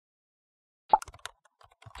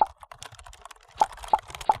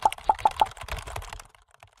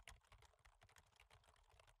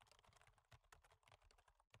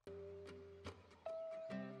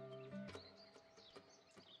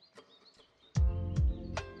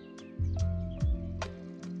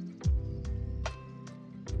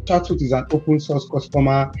Chatwoot is an open source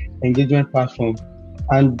customer engagement platform,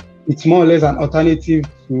 and it's more or less an alternative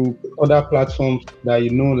to other platforms that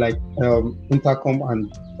like Intercom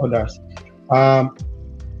and others.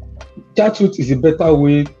 Chatwoot is a better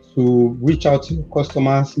way to reach out to your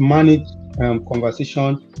customers, manage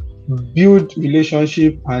conversation, build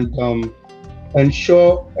relationship, and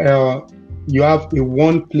ensure you have a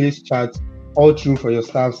one-place chat all through for your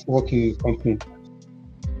staffs working in the company.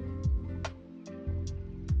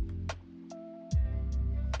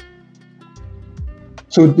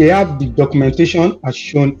 So they have the documentation as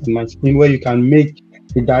shown on my screen, where you can make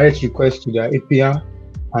a direct request to their API,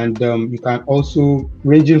 and you can also,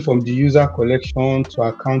 ranging from the user collection to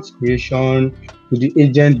account creation to the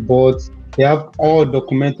agent bots, they have all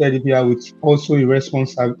documented API with also a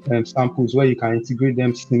response samples where you can integrate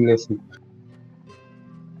them seamlessly.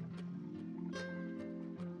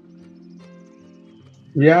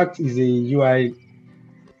 React is a UI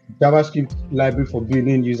JavaScript library for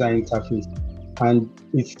building user interface, and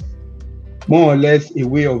it's more or less a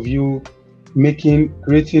way of you creating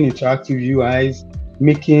interactive UIs,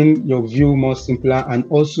 making your view more simpler, and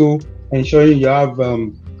also ensuring you have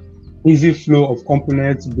easy flow of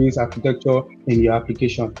component-based architecture in your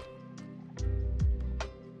application.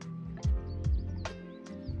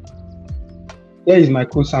 Here is my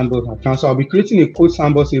CodeSandbox account. So I'll be creating a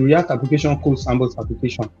CodeSandbox, a React application CodeSandbox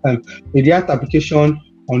application, a React application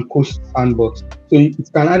on CodeSandbox. So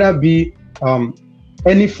it can either be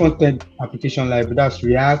any front-end application library, that's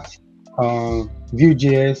React,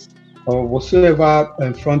 Vue.js, or whatsoever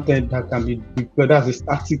front-end that can be deployed as a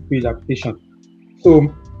static page application.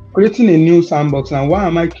 So creating a new sandbox. And why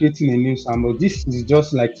am I creating a new sandbox? This is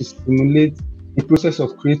just like to stimulate the process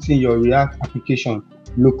of creating your React application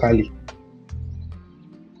locally.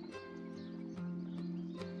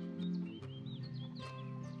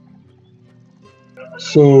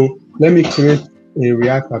 So let me create a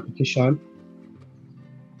React application.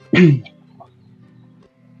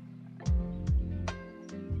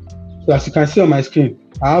 So as you can see on my screen,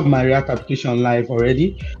 I have my React application live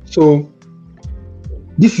already. So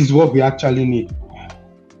this is what we actually need.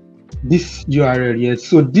 This URL here.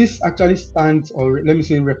 So this actually stands, or let me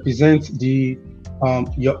say represents the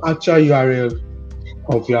your actual URL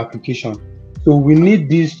of your application. So we need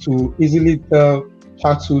this to easily tell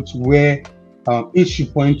Chatwoot where it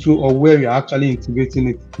should point to, or where you're actually integrating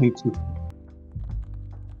it into.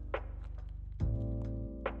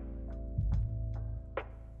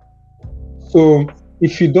 So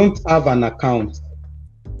if you don't have an account,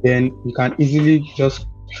 then you can easily just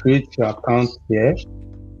create your account here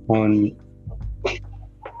on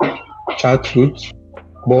Chatwoot.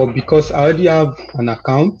 But because I already have an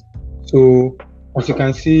account, so as you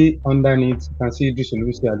can see underneath, you can see Idris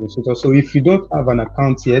administrator. So if you don't have an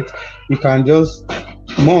account yet, you can just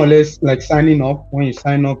more or less like signing up. When you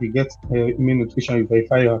sign up, you get an email notification, you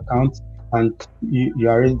verify your account, and you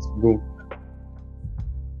are ready to go.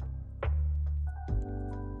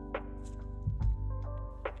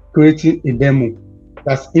 Creating a demo,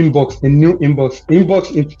 that's inbox, a new inbox.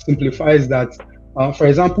 Inbox, it simplifies that. For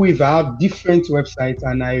example, if I have different websites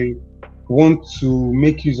and I want to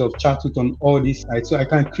make use of Chatwoot on all these sites, so I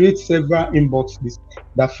can create several inboxes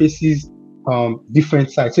that faces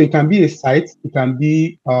different sites. So it can be a site, it can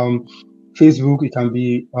be Facebook, it can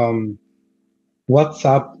be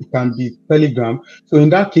WhatsApp, it can be Telegram. So in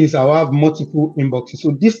that case, I'll have multiple inboxes.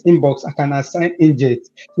 So this inbox, I can assign agents.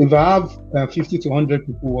 So if I have 50 to 100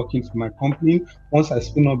 people working for my company, once I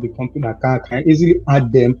spin up the company account, I can easily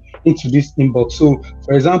add them into this inbox. So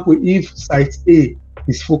for example, if site A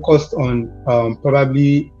is focused on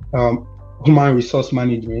probably human resource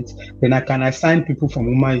management, then I can assign people from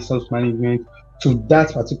human resource management to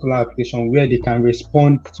that particular application where they can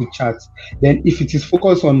respond to chats. Then if it is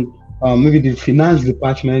focused on maybe the finance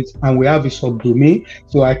department and we have a subdomain,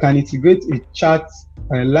 so I can integrate a chat,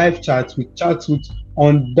 a live chat with Chatwoot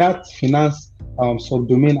on that finance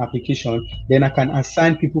subdomain application. Then I can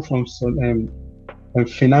assign people from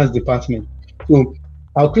finance department. So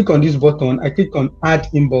I'll click on this button. I click on add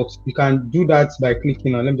inbox. You can do that by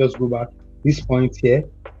clicking on, let me just go back this point here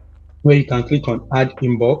where you can click on add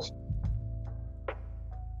inbox.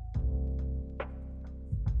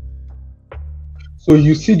 So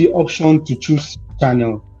you see the option to choose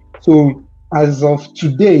channel. So as of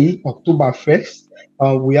today, October 1st,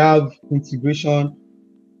 we have integration,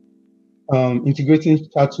 integrating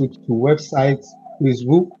Chatwoot to websites,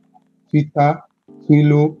 Facebook, Twitter,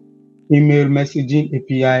 Twilio, email messaging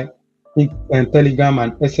API, and Telegram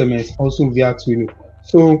and SMS, also via Twilio.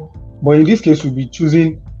 So, but in this case, we'll be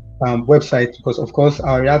choosing website because, of course,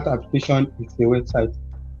 our React application is a website.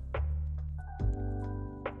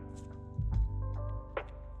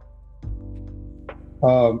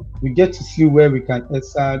 we get to see where we can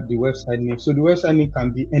enter the website name. So the website name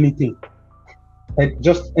can be anything,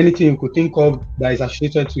 just anything you could think of that is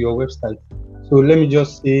associated to your website. So let me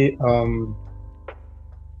just say,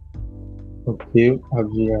 okay,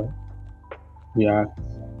 Aviyel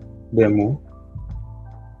demo.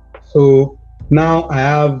 So now I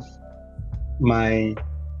have my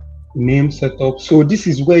name set up. So this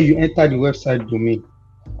is where you enter the website domain.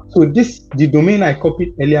 So the domain I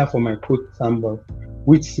copied earlier for my CodeSandbox,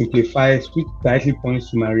 which simplifies, which directly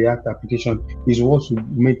points to my React application, is what we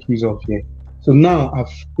make use of here. So now I've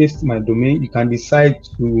pasted my domain. You can decide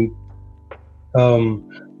to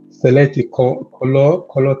select a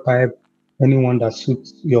color type, anyone that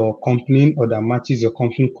suits your company or that matches your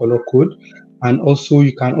company color code. And also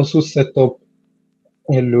you can also set up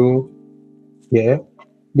hello here.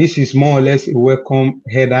 This is more or less a welcome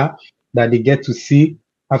header that they get to see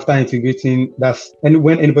after integrating. That's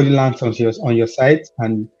when anybody lands on your site,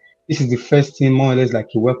 and this is the first thing, more or less like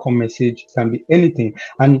a welcome message. It can be anything.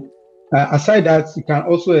 And aside that, you can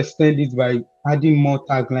also extend it by adding more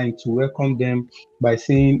tagline to welcome them by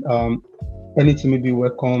saying anything, maybe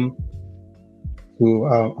welcome to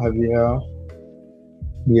Aviyel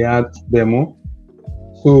React demo.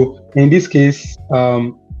 So in this case,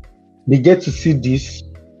 they get to see this.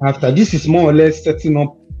 After this is more or less setting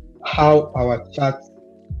up how our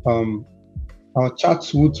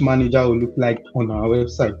Chatwoot manager will look like on our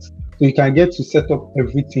website. So you can get to set up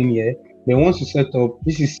everything here. Then once you set up,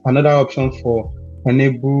 this is another option for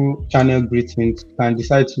enable channel greetings. You can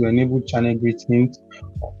decide to enable channel greetings.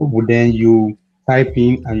 Then you type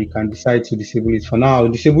in and you can decide to disable it. For now, I'll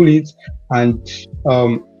disable it, and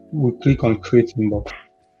we'll click on create inbox.